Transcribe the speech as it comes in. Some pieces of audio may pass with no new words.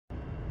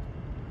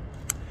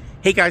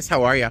Hey guys,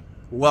 how are you?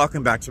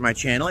 Welcome back to my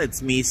channel.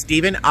 It's me,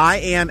 Steven. I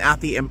am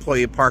at the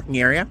employee parking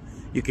area.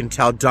 You can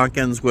tell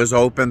Dunkin's was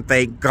open,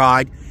 thank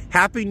God.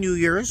 Happy New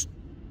Year's.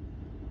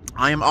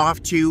 I am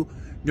off to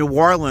New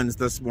Orleans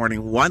this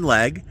morning, one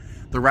leg.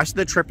 The rest of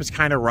the trip is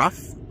kind of rough,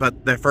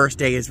 but the first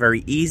day is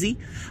very easy.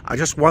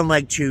 Just one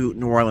leg to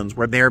New Orleans.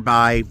 We're there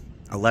by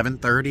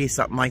 11:30,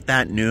 something like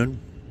that, noon.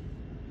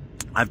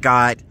 I've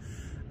got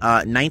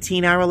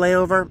 19-hour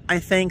layover, I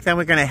think. Then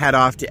we're going to head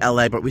off to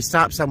LA, but we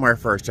stop somewhere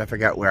first. I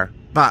forget where.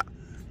 But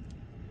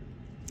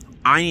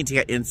I need to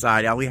get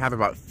inside. I only have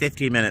about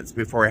 50 minutes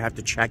before I have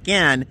to check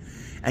in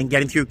and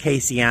getting through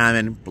KCM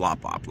and blah,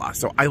 blah, blah.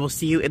 So I will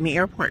see you in the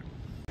airport.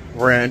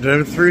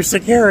 Random through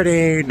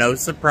security. No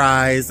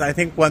surprise. I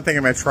think one thing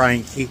I'm going to try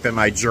and keep in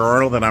my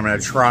journal that I'm going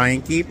to try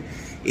and keep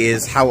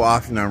is how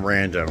often I'm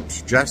random.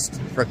 Just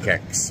for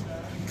kicks.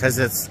 Because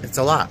it's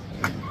a lot.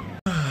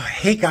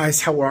 Hey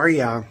guys, how are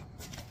ya?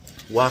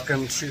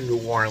 Welcome to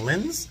New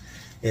Orleans.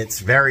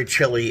 It's very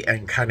chilly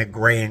and kind of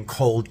gray and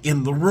cold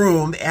in the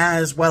room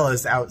as well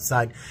as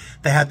outside.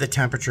 They had the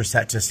temperature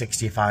set to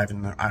 65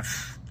 and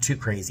too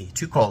crazy,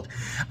 too cold.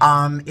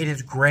 It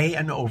is gray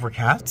and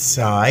overcast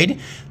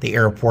outside. The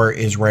airport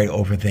is right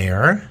over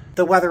there.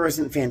 The weather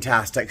isn't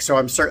fantastic, so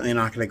I'm certainly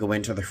not going to go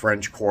into the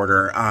French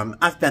Quarter.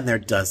 I've been there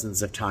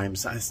dozens of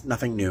times. It's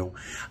nothing new.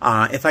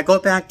 If I go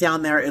back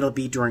down there, it'll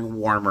be during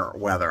warmer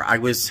weather. I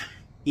was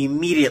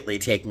immediately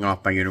taking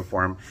off my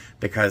uniform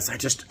because I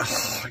just,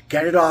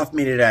 get it off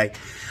me today.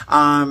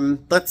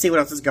 Let's see what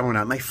else is going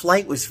on. My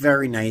flight was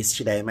very nice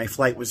today. My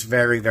flight was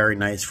very, very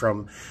nice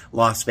from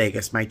Las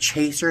Vegas. My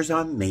chaser's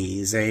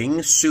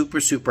amazing. Super,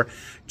 super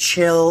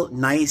chill,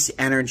 nice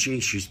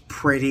energy. She's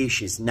pretty.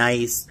 She's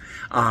nice.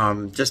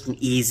 Just an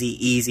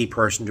easy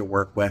person to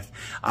work with.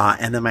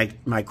 And then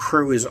my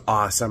crew is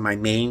awesome. My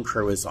main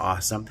crew is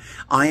awesome.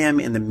 I am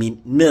in the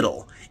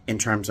middle in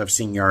terms of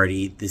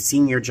seniority. The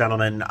senior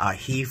gentleman,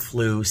 he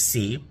flew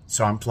C,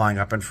 so I'm flying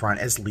up in front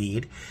as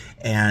lead.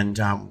 And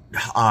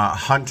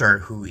Hunter,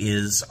 who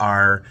is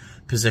our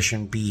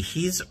position B,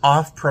 he's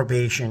off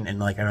probation in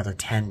like another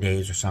 10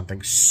 days or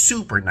something.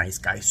 Super nice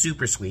guy,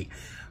 super sweet,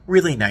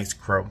 really nice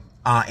crew.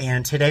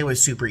 And today was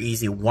super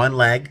easy. One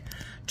leg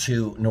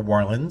to New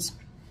Orleans.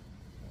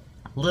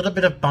 A little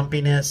bit of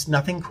bumpiness,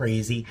 nothing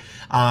crazy.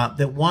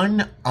 The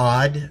one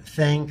odd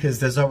thing, because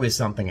there's always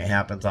something that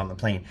happens on the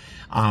plane,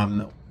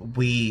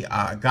 we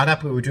got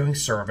up, we were doing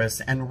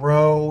service, and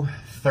row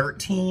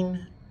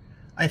 13,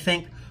 I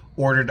think,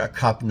 ordered a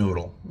cup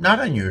noodle. Not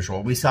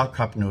unusual. We sell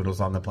cup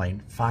noodles on the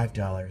plane.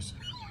 $5.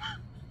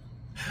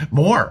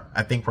 More,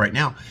 I think, right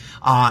now.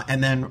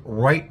 And then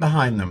right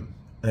behind them,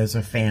 there's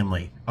a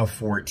family of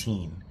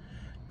 14.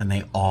 And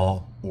they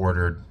all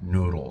ordered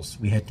noodles.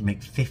 We had to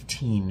make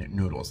 15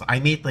 noodles. I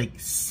made like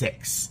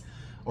 6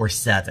 or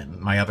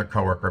 7. My other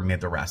coworker made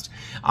the rest.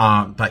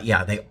 But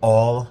yeah, they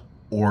all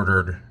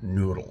ordered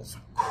noodles.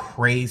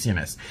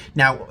 Craziness.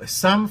 Now,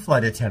 some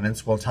flight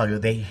attendants will tell you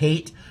they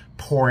hate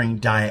pouring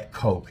Diet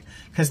Coke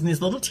because in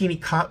these little teeny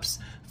cups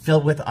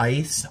filled with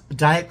ice,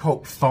 Diet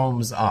Coke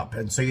foams up.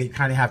 And so you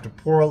kind of have to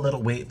pour a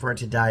little, wait for it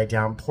to die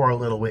down, pour a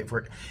little, wait for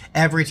it.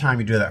 Every time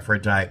you do that for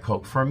a Diet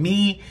Coke. For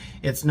me,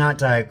 it's not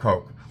Diet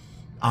Coke.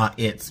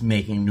 It's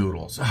making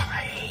noodles. Oh,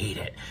 I hate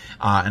it.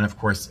 And of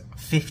course,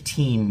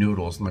 15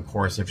 noodles in the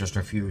course of just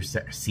a few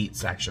seat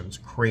sections.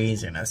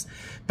 Craziness.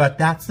 But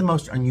that's the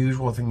most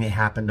unusual thing that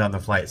happened on the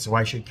flight, so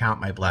I should count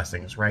my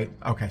blessings, right?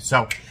 Okay,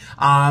 so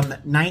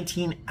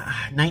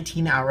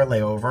 19-hour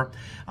layover.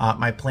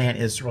 My plan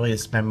is really to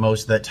spend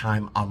most of the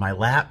time on my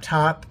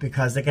laptop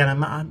because, again, I'm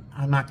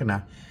not going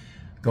to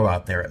go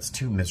out there. It's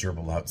too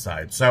miserable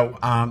outside. So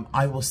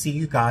I will see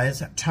you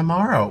guys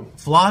tomorrow.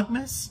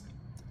 Vlogmas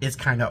is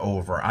kind of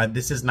over.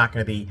 This is not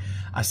going to be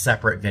a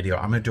separate video.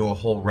 I'm going to do a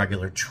whole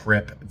regular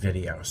trip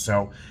video.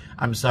 So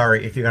I'm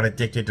sorry if you got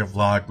addicted to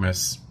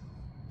Vlogmas.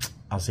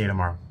 I'll see you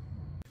tomorrow.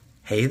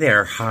 Hey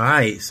there.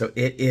 Hi. So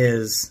it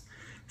is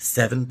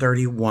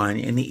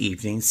 7:31 in the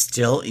evening,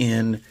 still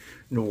in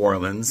New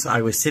Orleans.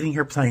 I was sitting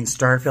here playing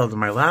Starfield on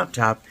my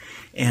laptop,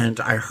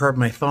 and I heard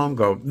my phone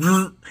go,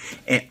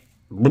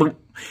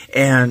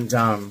 and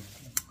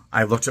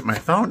I looked at my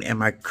phone, and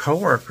my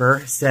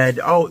coworker said,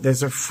 oh,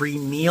 there's a free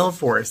meal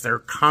for us. They're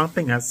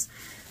comping us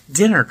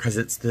dinner because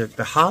it's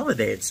the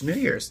holiday. It's New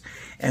Year's.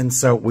 And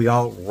so we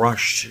all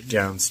rushed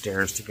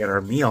downstairs to get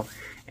our meal.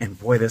 And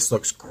boy, this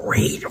looks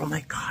great. Oh,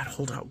 my God.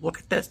 Hold on. Look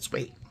at this.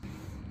 Wait.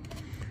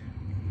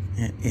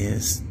 It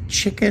is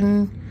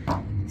chicken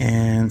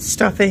and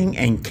stuffing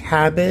and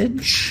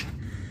cabbage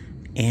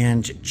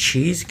and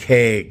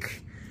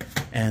cheesecake.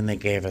 And they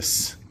gave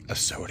us a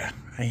soda.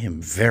 I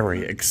am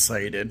very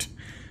excited.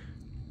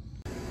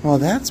 Well,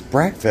 that's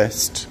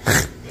breakfast.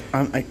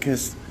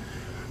 Because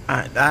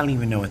I don't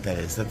even know what that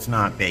is. That's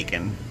not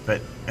bacon,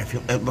 but I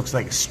feel it looks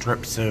like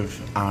strips of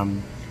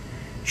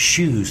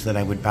shoes that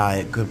I would buy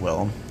at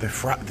Goodwill.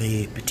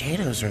 The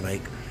potatoes are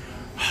like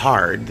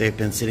hard. They've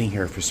been sitting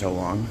here for so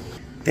long.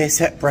 They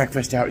set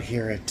breakfast out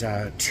here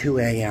at 2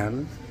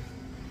 a.m.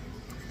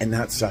 and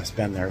that stuff's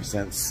been there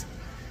since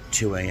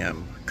 2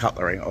 a.m.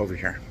 Cutlery over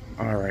here.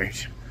 All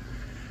right.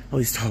 At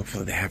least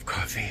hopefully they have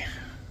coffee.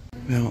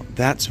 Well,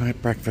 that's my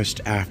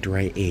breakfast after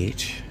I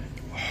ate.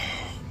 Oh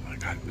my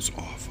God, it was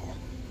awful.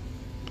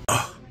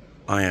 Oh,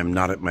 I am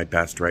not at my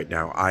best right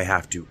now. I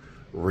have to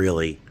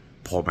really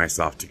pull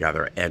myself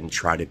together and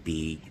try to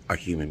be a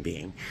human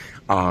being.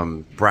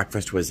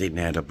 Breakfast was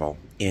inedible.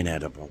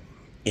 It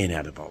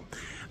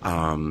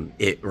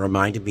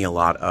reminded me a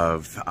lot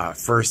of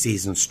first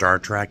season Star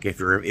Trek. If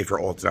you're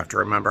old enough to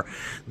remember,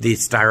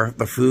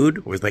 the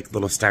food was like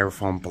little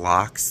styrofoam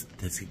blocks.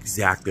 That's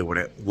exactly what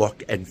it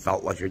looked and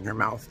felt like in your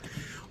mouth.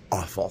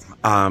 Awful.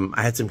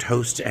 I had some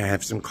toast and I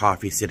have some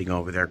coffee sitting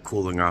over there,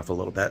 cooling off a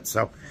little bit.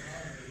 So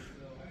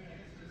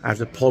I have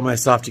to pull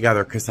myself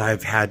together because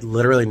I've had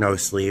literally no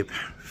sleep.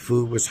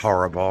 Food was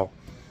horrible.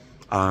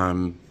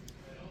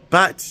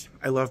 But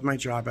I love my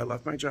job. I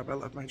love my job. I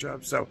love my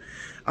job. So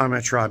I'm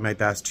going to try my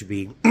best to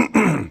be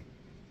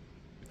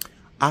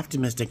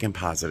optimistic and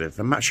positive.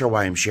 I'm not sure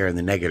why I'm sharing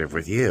the negative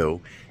with you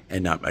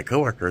and not my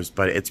coworkers,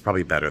 but it's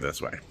probably better this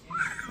way.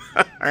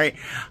 All right.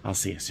 I'll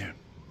see you soon.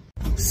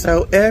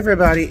 So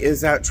everybody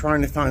is out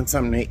trying to find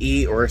something to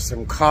eat or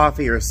some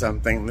coffee or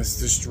something.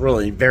 There's just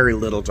really very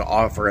little to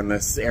offer in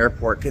this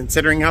airport,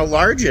 considering how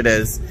large it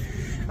is.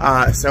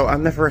 So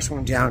I'm the first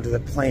one down to the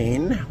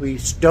plane. We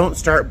don't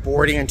start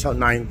boarding until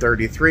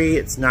 9:33.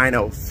 It's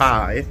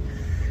 9:05.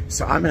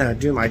 So I'm going to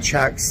do my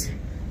checks,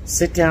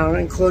 sit down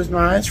and close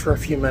my eyes for a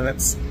few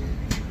minutes.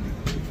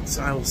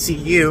 So I will see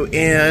you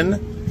in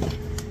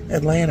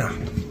Atlanta.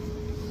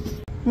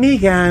 Me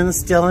again,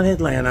 still in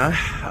Atlanta.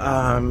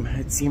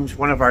 It seems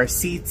one of our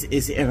seats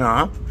is in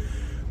up,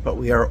 but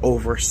we are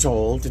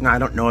oversold, and I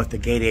don't know if the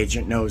gate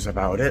agent knows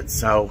about it.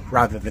 So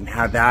rather than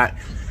have that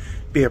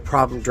be a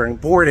problem during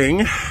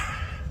boarding,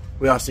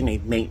 we also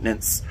need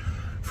maintenance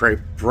for a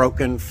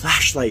broken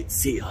flashlight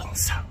seal.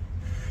 So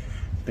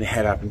I'm gonna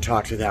head up and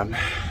talk to them.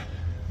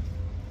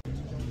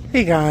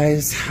 Hey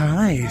guys,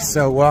 hi.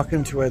 So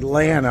welcome to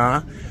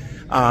Atlanta.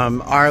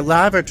 Our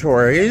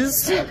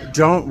lavatories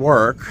don't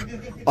work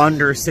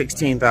under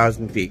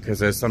 16,000 feet because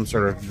there's some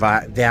sort of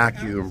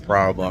vacuum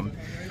problem.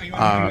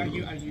 Are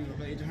you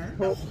related to her?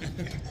 Well,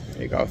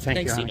 there you go.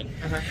 Thanks, Stephen.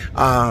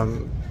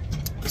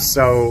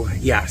 So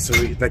yeah,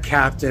 the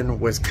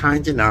captain was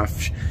kind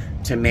enough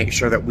to make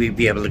sure that we'd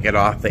be able to get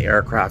off the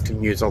aircraft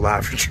and use a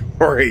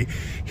lavatory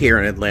here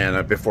in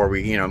Atlanta before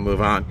we, move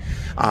on.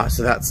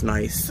 So that's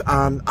nice.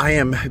 I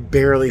am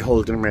barely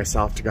holding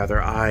myself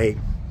together. I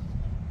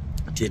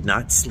did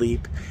not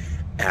sleep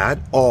at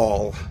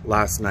all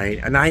last night,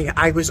 and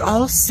I was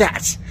all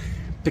set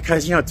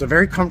because it's a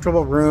very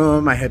comfortable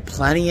room. I had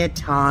plenty of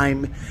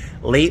time,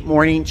 late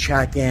morning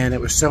check-in.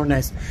 It was so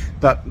nice.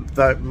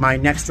 But my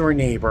next door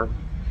neighbor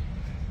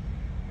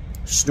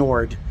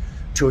snored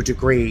to a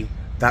degree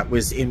that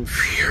was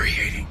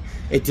infuriating.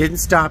 It didn't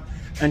stop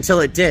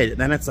until it did, and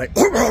then it's like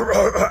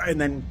and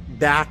then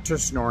back to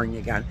snoring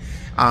again.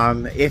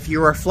 If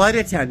you're a flight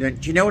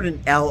attendant, do you know what an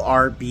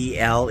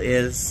LRBL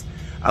is?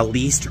 A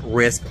least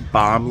risk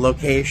bomb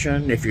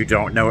location. If you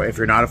don't know, if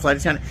you're not a flight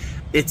attendant,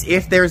 it's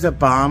if there's a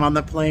bomb on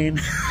the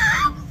plane.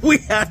 We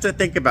have to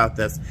think about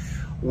this.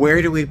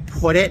 Where do we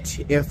put it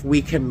if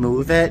we can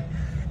move it?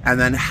 And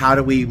then how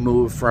do we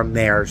move from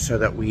there so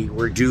that we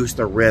reduce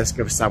the risk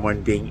of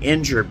someone being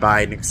injured by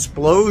an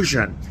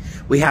explosion?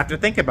 We have to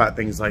think about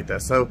things like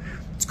this. So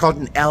it's called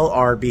an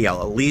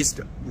LRBL, a least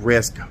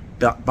risk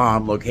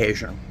bomb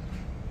location.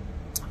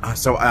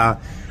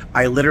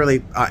 I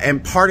literally,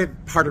 and part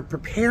of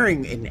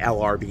preparing an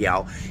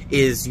LRBL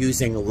is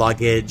using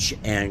luggage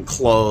and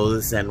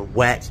clothes and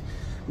wet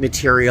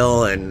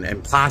material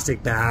and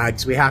plastic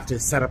bags. We have to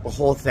set up a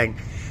whole thing.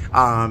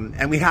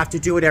 And we have to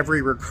do it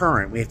every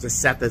recurrent. We have to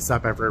set this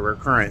up every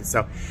recurrent.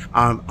 So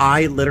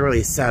I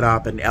literally set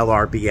up an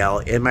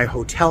LRBL in my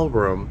hotel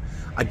room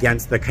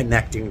against the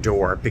connecting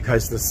door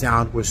because the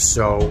sound was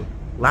so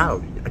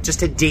loud.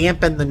 Just to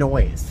dampen the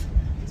noise,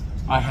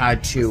 I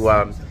had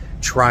to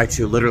try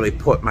to literally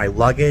put my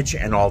luggage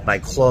and all my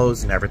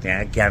clothes and everything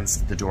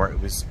against the door. It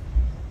was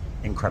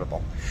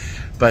incredible.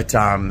 But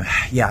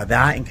yeah,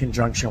 that in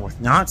conjunction with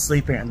not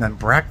sleeping and then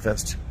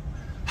breakfast,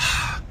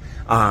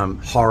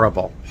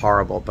 horrible.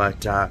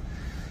 But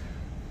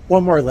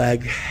one more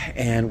leg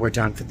and we're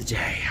done for the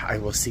day. I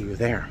will see you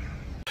there.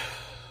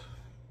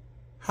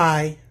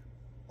 Hi.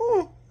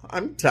 Oh,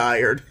 I'm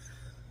tired.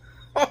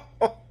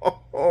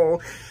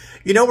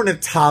 You know when a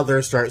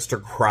toddler starts to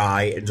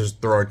cry and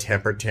just throw a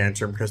temper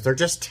tantrum because they're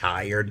just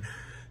tired?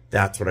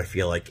 That's what I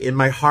feel like. In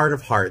my heart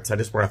of hearts, I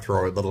just want to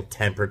throw a little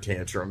temper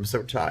tantrum. I'm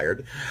so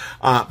tired.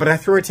 But I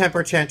threw a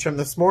temper tantrum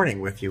this morning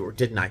with you,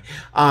 didn't I?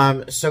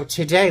 So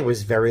today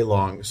was very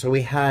long. So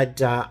we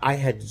had, I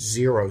had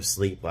zero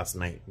sleep last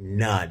night.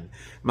 None.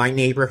 My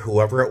neighbor,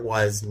 whoever it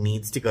was,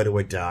 needs to go to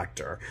a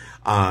doctor.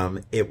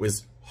 It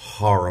was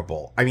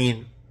horrible. I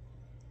mean,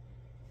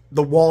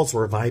 the walls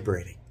were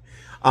vibrating.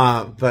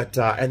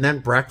 And then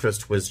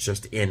breakfast was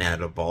just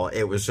inedible.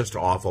 It was just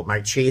awful.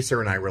 My chaser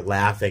and I were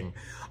laughing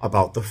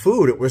about the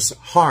food. It was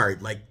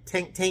hard, like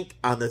tank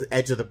on the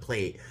edge of the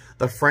plate.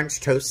 the French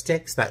toast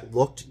sticks that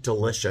looked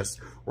delicious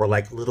were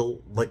like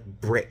little, like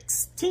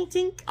bricks, tink,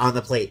 tink, on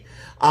the plate.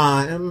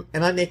 Am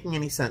I making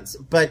any sense?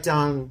 But,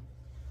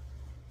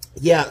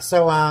 yeah,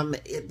 so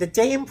the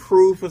day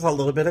improved with a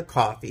little bit of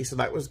coffee, so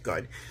that was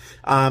good.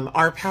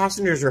 Our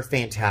passengers are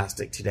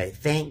fantastic today.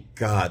 Thank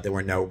God there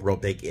were no real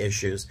big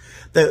issues.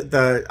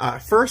 The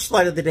first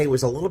flight of the day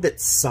was a little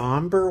bit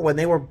somber. When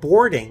they were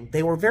boarding,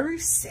 they were very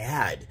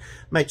sad.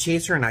 My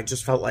chaser and I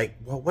just felt like,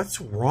 well,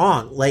 what's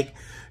wrong? Like,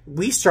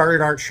 we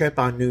started our trip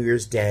on New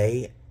Year's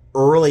Day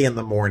early in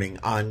the morning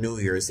on New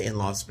Year's in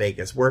Las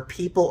Vegas, where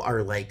people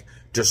are like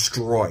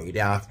destroyed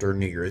after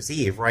New Year's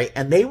Eve, right?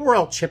 And they were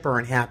all chipper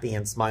and happy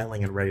and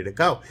smiling and ready to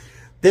go.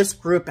 This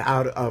group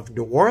out of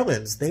New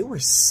Orleans, they were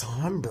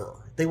somber.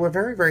 They were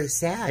very, very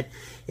sad.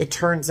 It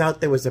turns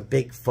out there was a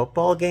big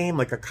football game,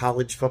 like a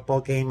college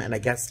football game, and I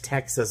guess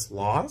Texas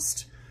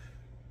lost.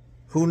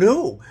 Who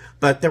knew?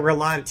 But there were a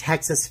lot of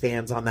Texas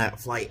fans on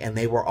that flight, and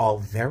they were all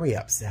very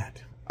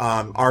upset.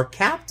 Our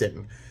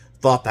captain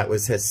thought that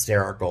was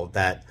hysterical,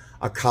 that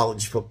a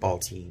college football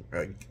team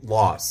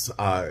loss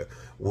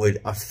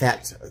would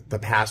affect the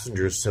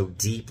passengers so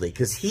deeply,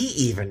 because he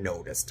even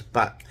noticed.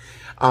 But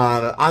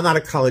I'm not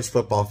a college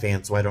football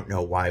fan, so I don't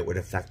know why it would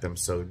affect them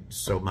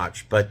so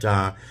much. But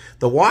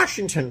the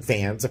Washington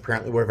fans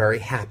apparently were very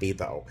happy,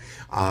 though,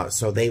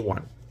 so they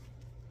won.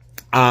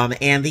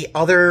 And the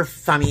other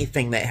funny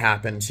thing that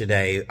happened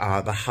today,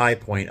 the high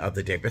point of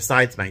the day,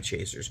 besides my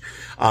chasers,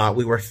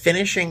 we were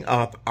finishing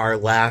up our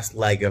first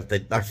leg of the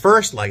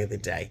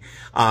day.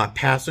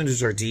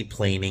 Passengers are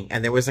deplaning,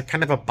 and there was a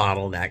kind of a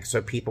bottleneck,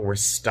 so people were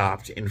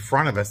stopped in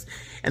front of us.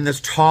 And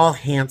this tall,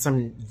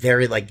 handsome,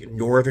 very like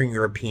Northern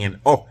European,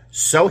 oh,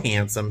 so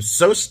handsome,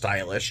 so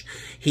stylish,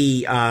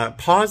 he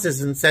pauses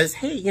and says,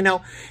 hey, you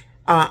know,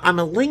 I'm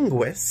a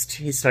linguist.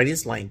 He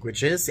studies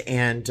languages,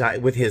 and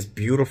with his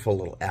beautiful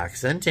little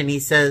accent. And he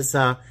says,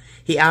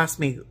 he asked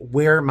me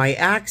where my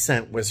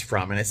accent was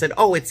from. And I said,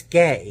 oh, it's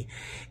gay.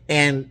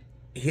 And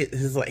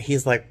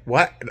he's like,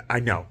 what?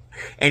 I know.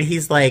 And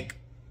he's like,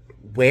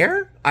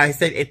 where? I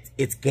said,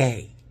 it's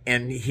gay.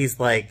 And he's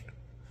like,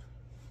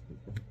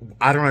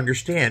 I don't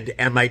understand.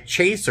 And my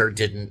chaser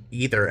didn't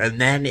either.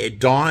 And then it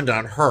dawned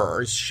on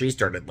her. She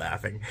started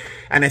laughing.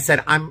 And I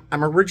said, I'm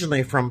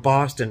originally from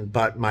Boston,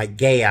 but my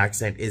gay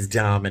accent is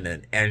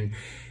dominant. And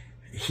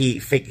he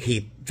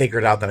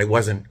figured out that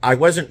I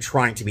wasn't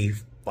trying to be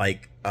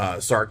like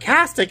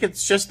sarcastic.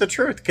 It's just the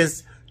truth.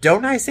 Because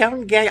don't I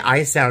sound gay?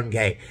 I sound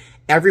gay.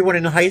 Everyone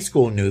in high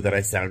school knew that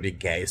I sounded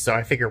gay, so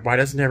I figured, why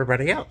doesn't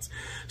everybody else?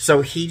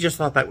 So he just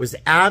thought that was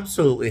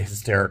absolutely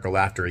hysterical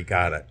after he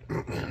got it.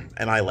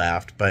 And I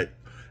laughed, but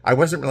I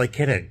wasn't really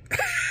kidding.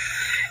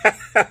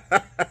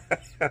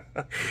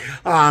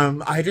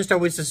 I just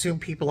always assume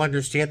people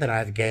understand that I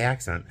have a gay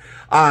accent.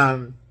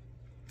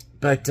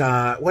 But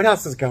what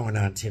else is going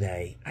on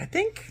today? I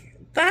think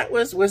that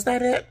was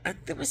that it?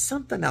 There was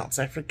something else,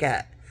 I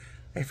forget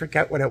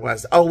what it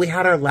was. Oh, we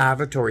had our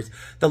lavatories.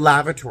 The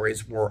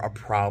lavatories were a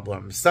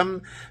problem.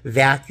 Some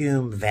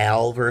vacuum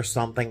valve or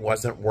something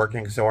wasn't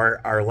working, so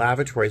our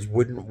lavatories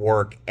wouldn't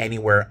work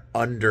anywhere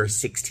under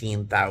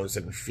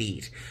 16,000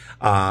 feet.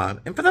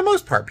 And for the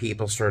most part,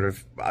 people sort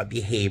of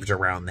behaved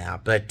around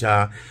that. But,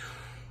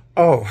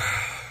 oh,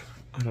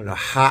 I don't know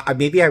how.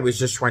 Maybe I was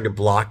just trying to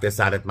block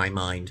this out of my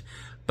mind.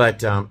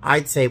 But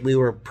I'd say we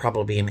were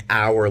probably an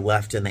hour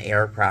left in the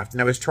aircraft. And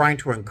I was trying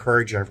to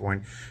encourage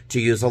everyone to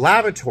use a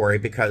lavatory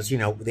because, you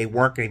know, they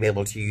weren't going to be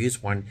able to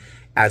use one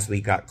as we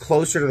got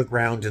closer to the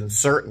ground. And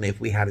certainly if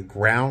we had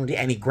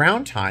any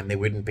ground time, they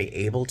wouldn't be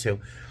able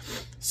to.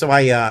 So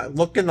I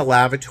looked in the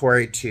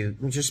lavatory to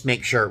just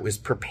make sure it was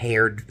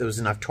prepared. There was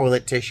enough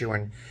toilet tissue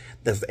and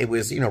it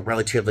was, you know,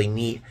 relatively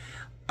neat.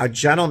 A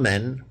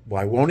gentleman,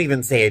 well, I won't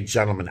even say a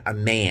gentleman, a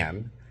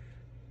man,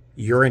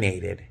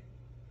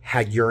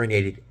 had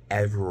urinated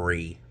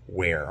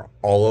everywhere,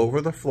 all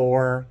over the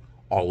floor,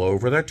 all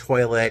over the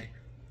toilet,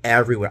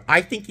 everywhere.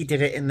 I think he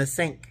did it in the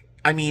sink.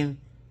 I mean,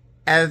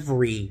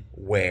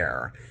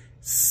 everywhere.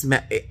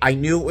 I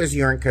knew it was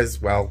urine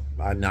because, well,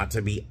 not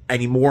to be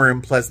any more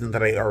unpleasant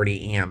than I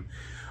already am.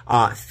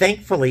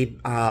 Thankfully,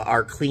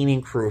 our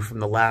cleaning crew from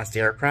the last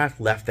aircraft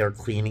left their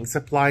cleaning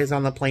supplies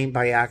on the plane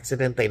by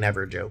accident. They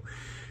never do.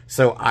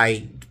 So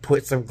I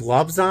put some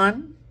gloves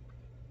on,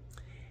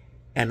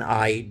 and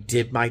I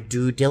did my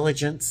due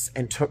diligence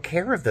and took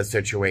care of the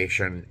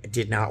situation. I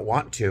did not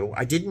want to.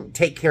 I didn't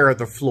take care of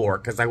the floor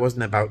because I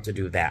wasn't about to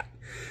do that.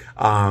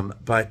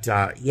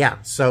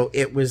 Yeah, so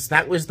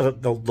that was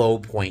the low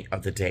point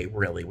of the day,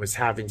 really, was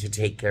having to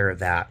take care of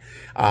that.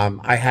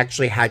 I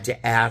actually had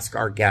to ask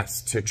our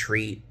guests to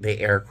treat the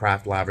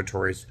aircraft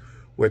lavatories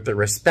with the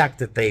respect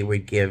that they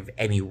would give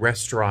any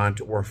restaurant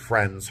or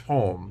friend's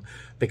home,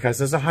 because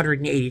there's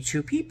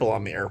 182 people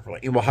on the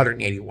airplane, well,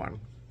 181.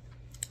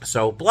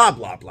 So, blah,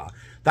 blah, blah.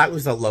 That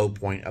was the low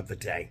point of the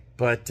day.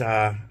 But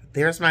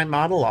there's my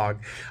monologue.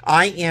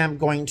 I am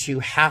going to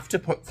have to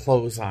put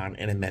clothes on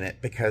in a minute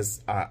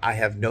because I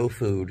have no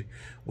food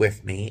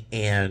with me,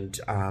 and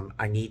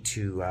I need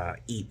to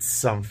eat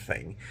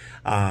something.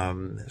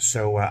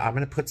 So I'm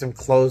going to put some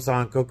clothes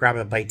on, go grab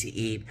a bite to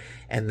eat,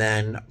 and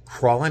then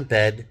crawl in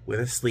bed with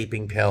a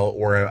sleeping pill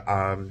or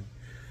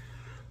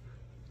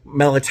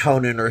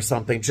melatonin or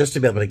something just to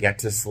be able to get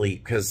to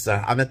sleep, because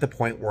I'm at the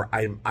point where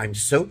I'm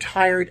so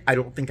tired I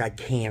don't think I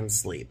can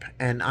sleep,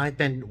 and I've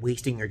been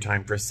wasting your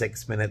time for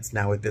 6 minutes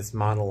now with this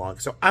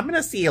monologue. So I'm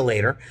gonna see you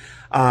later,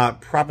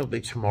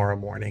 probably tomorrow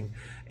morning.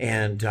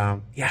 And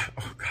yeah,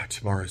 oh god,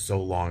 tomorrow is so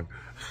long.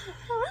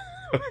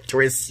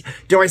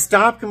 do I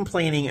stop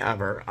complaining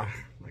ever? Oh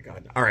my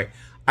god. All right,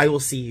 I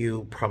will see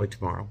you probably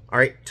tomorrow. All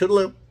right,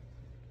 toodaloo.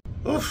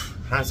 Oof,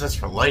 how's this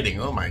for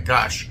lighting? Oh my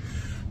gosh.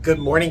 Good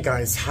morning,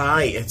 guys.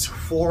 Hi, it's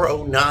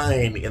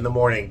 4:09 in the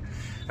morning.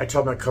 I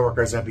told my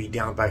coworkers I'd be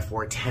down by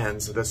 4:10,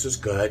 so this is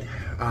good.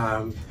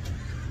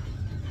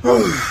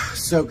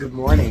 So good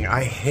morning.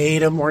 I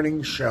hate a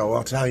morning show,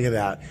 I'll tell you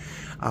that.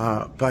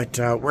 But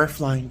we're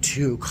flying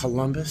to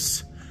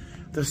Columbus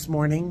this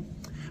morning,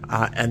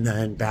 and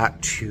then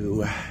back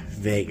to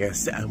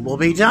Vegas, and we'll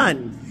be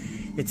done.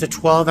 It's a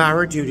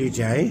 12-hour duty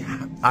day.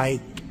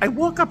 I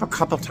woke up a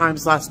couple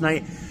times last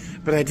night,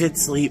 but I did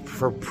sleep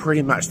for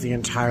pretty much the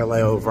entire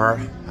layover.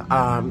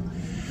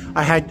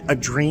 I had a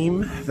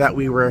dream that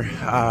we were,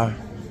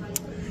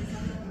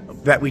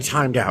 that we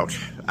timed out.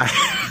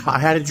 I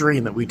had a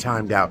dream that we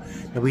timed out,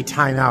 that we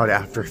time out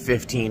after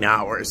 15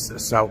 hours.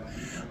 So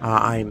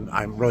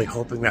I'm really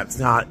hoping that's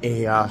not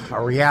a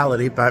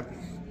reality, but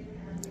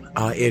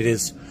it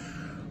is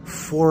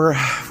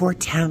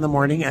 4:10 in the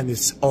morning, and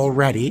there's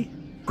already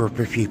a group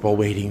of people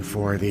waiting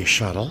for the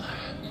shuttle.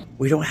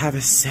 We don't have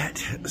a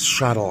set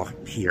shuttle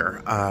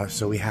here,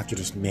 so we have to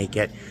just make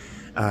it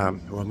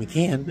when we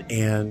can.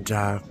 And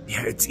yeah,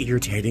 it's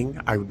irritating.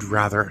 I would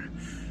rather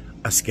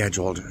a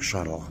scheduled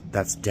shuttle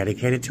that's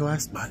dedicated to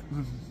us, but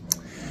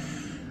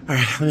all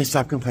right, let me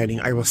stop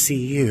complaining. I will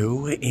see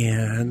you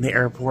in the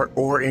airport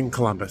or in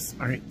Columbus.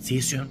 All right, see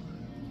you soon.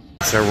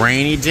 It's a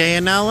rainy day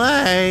in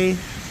LA.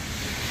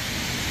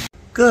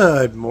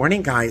 Good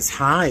morning, guys.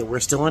 Hi, we're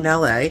still in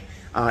LA.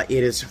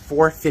 It is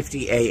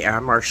 4:50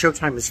 a.m. Our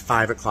showtime is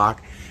 5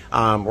 o'clock.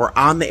 We're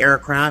on the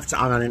aircraft.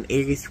 I'm on an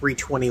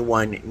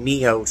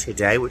A321neo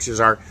today, which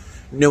is our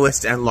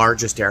newest and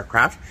largest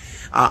aircraft.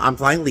 I'm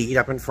flying lead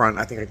up in front.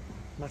 I'm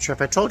not sure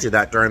if I told you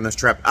that during this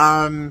trip.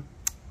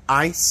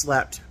 I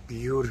slept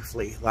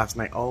beautifully last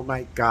night. Oh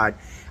my god.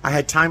 I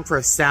had time for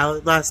a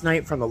salad last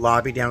night from the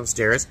lobby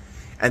downstairs,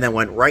 and then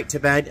went right to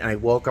bed, and I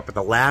woke up at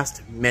the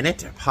last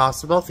minute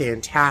possible.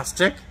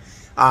 Fantastic.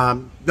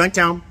 Went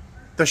down.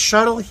 The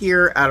shuttle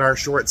here at our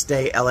short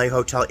stay LA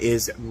hotel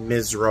is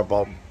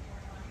miserable.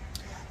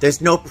 There's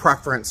no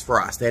preference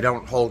for us. They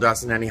don't hold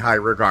us in any high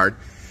regard.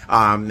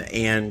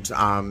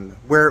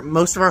 Where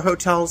most of our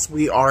hotels,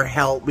 we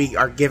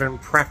are given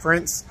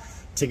preference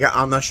to get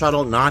on the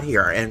shuttle, not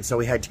here. And so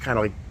we had to kind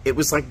of it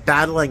was like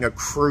battling a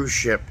cruise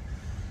ship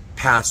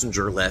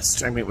passenger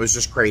list. I mean, it was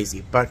just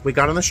crazy. But we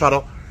got on the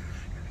shuttle,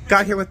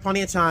 got here with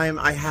plenty of time.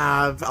 I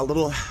have a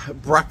little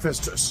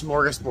breakfast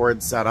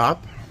smorgasbord set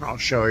up. I'll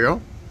show you.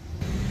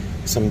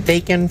 Some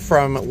bacon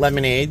from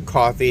Lemonade,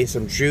 coffee,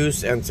 some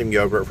juice, and some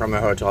yogurt from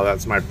the hotel.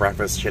 That's my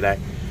breakfast today.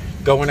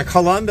 Going to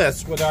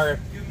Columbus with our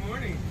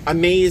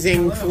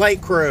amazing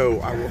flight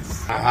crew.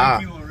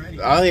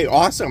 Oh,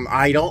 awesome.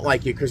 I don't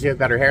like you because you have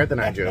better hair than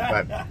I do.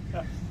 But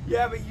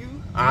yeah, but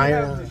you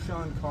have the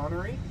Sean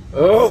Connery.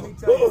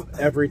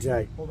 Every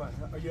day. Hold on.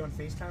 Are you on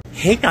FaceTime?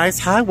 Hey, guys.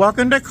 Hi.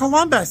 Welcome to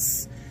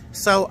Columbus.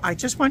 So I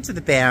just went to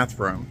the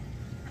bathroom.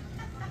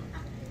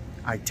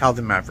 I tell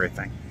them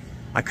everything.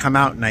 I come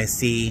out and I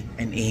see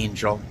an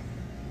angel.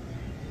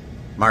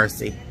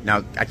 Marcy.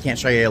 Now, I can't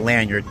show you a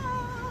lanyard.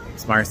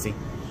 It's Marcy.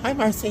 Hi,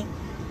 Marcy.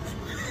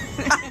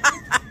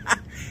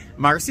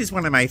 Marcy's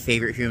one of my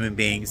favorite human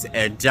beings,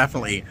 and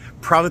definitely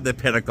probably the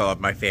pinnacle of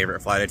my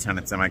favorite flight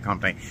attendants in my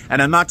company.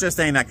 And I'm not just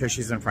saying that because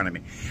she's in front of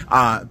me.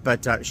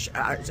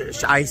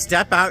 I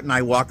step out and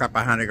I walk up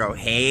behind her and go,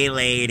 "Hey,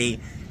 lady."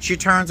 She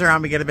turns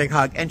around, we get a big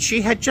hug, and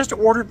she had just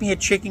ordered me a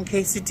chicken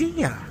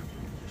quesadilla.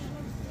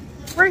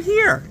 Right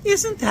here.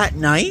 Isn't that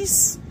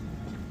nice?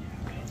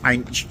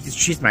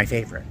 She's my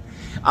favorite.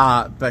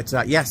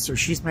 Yes, so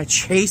she's my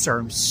chaser.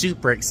 I'm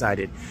super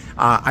excited.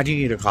 I do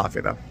need a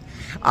coffee, though.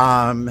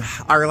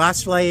 Our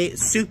last flight,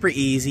 super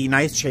easy,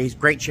 nice chase,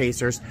 great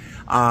chasers.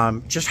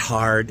 Just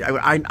hard.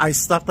 I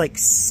slept like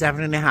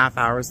 7.5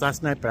 hours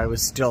last night, but it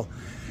was still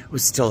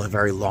a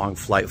very long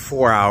flight,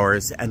 4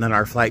 hours. And then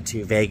our flight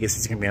to Vegas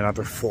is going to be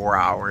another 4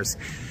 hours.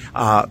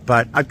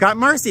 But I've got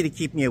Marcy to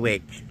keep me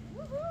awake.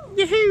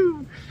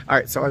 Yahoo! All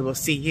right, so I will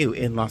see you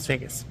in Las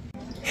Vegas.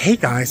 Hey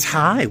guys,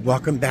 hi,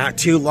 welcome back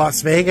to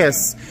Las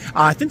Vegas.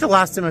 I think the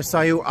last time I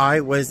saw you, I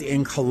was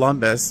in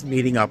Columbus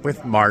meeting up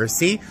with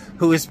Marcy,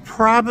 who is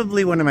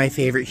probably one of my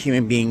favorite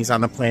human beings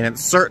on the planet,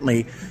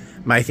 certainly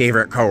my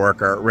favorite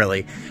coworker,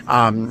 really.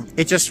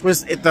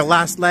 The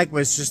last leg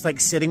was just like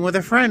sitting with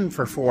a friend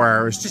for 4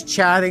 hours, just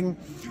chatting,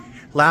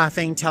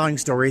 laughing, telling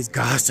stories,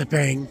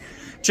 gossiping.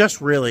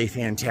 Just really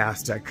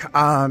fantastic.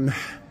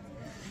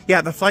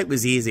 Yeah, the flight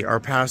was easy. Our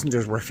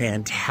passengers were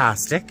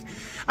fantastic.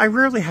 I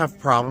rarely have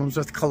problems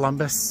with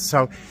Columbus,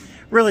 so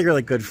really,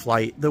 really good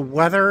flight. The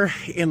weather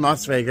in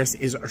Las Vegas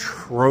is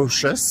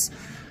atrocious.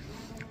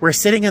 We're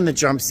sitting in the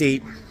jump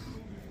seat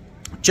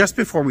just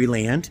before we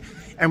land,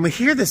 and we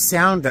hear the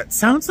sound that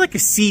sounds like a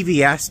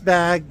CVS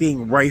bag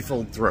being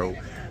rifled through.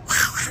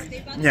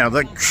 You know,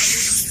 like,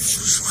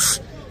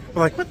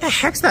 we're like, what the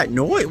heck's that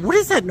noise? What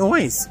is that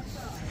noise?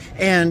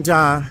 And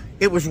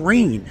it was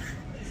rain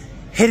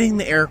hitting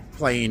the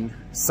airplane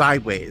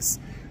sideways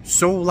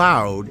so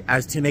loud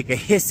as to make a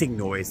hissing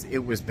noise.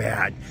 It was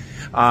bad.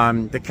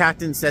 The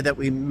captain said that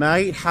we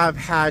might have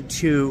had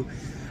to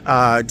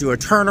do a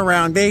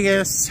turnaround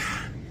Vegas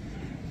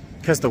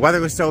because the weather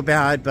was so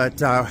bad, but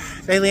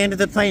they landed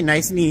the plane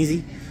nice and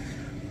easy.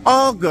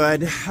 All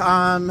good.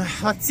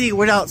 Let's see,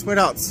 what else? What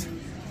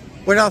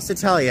else to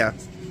tell you?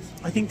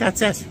 I think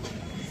that's it.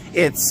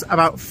 It's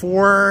about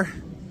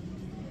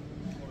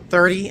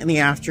 4:30 in the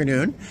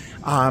afternoon.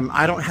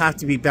 I don't have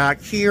to be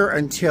back here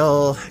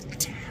until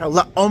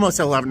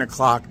almost 11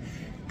 o'clock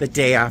the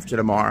day after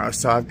tomorrow.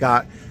 So I've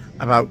got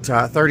about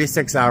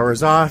 36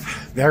 hours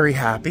off. Very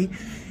happy.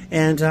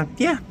 And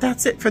yeah,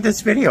 that's it for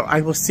this video. I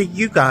will see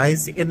you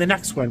guys in the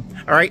next one.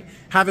 All right,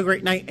 have a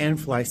great night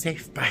and fly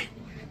safe. Bye.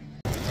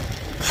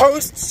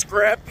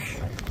 Postscript.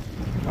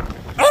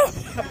 Oh,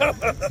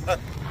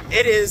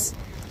 it is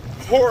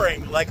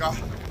pouring like a...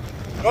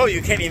 Oh,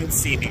 you can't even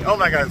see me. Oh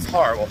my God, it's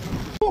horrible.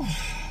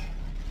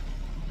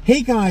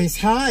 Hey guys,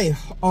 hi.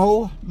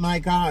 Oh my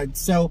God.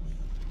 So,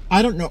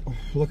 I don't know.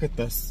 Look at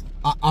this.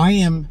 I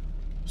am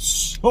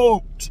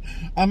soaked.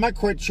 I'm not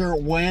quite sure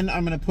when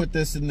I'm going to put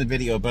this in the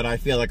video, but I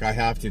feel like I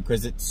have to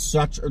because it's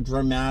such a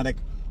dramatic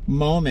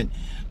moment.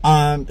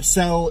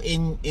 So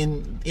in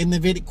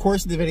the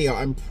course of the video,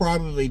 I'm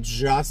probably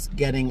just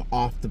getting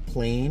off the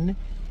plane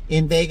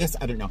in Vegas.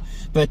 I don't know.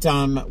 But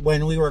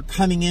when we were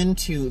coming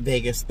into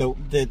Vegas,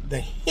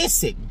 the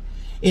hissing,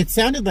 it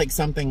sounded like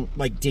something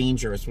like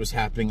dangerous was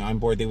happening on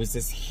board. There was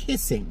this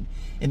hissing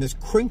and this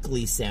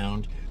crinkly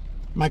sound.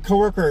 My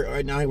coworker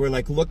and I were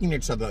like looking at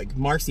each other like,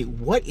 Marcy,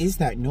 what is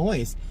that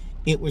noise?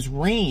 It was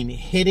rain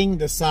hitting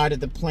the side of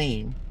the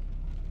plane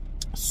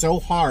so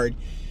hard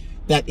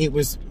that it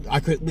was,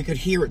 we could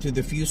hear it through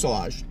the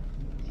fuselage.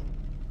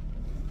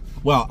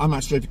 Well, I'm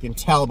not sure if you can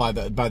tell by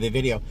the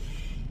video.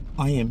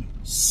 I am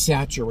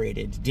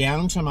saturated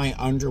down to my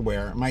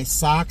underwear. My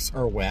socks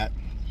are wet.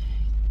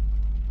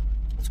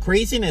 It's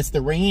craziness,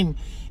 the rain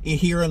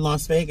here in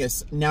Las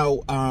Vegas. Now,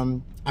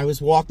 I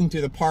was walking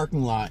through the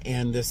parking lot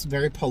and this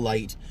very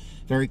polite,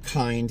 very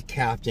kind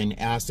captain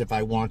asked if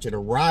I wanted a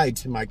ride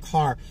to my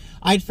car.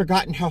 I'd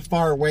forgotten how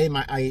far away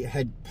I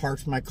had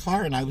parked my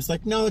car, and I was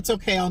like, no, it's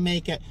okay, I'll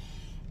make it.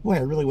 Boy, I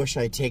really wish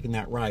I had taken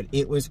that ride.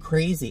 It was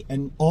crazy.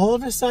 And all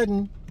of a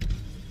sudden,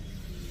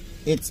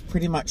 it's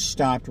pretty much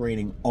stopped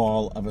raining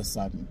all of a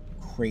sudden.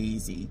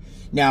 Crazy.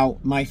 Now,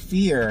 my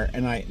fear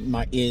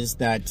is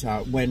that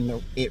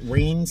when it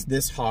rains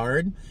this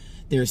hard,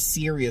 there's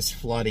serious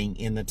flooding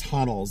in the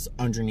tunnels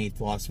underneath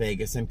Las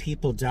Vegas, and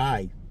people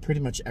die pretty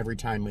much every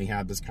time we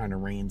have this kind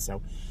of rain.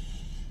 So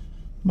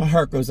my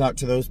heart goes out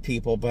to those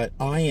people, but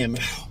I am,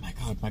 oh my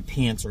God, my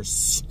pants are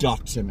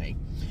stuck to me.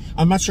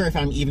 I'm not sure if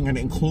I'm even going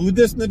to include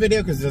this in the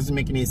video because it doesn't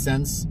make any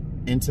sense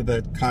into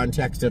the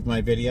context of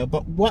my video.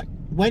 But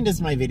when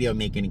does my video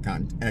make any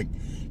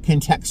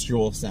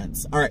contextual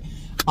sense? All right,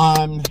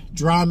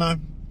 drama.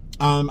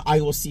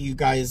 I will see you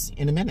guys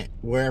in a minute,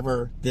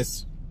 wherever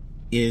this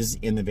is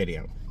in the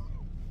video.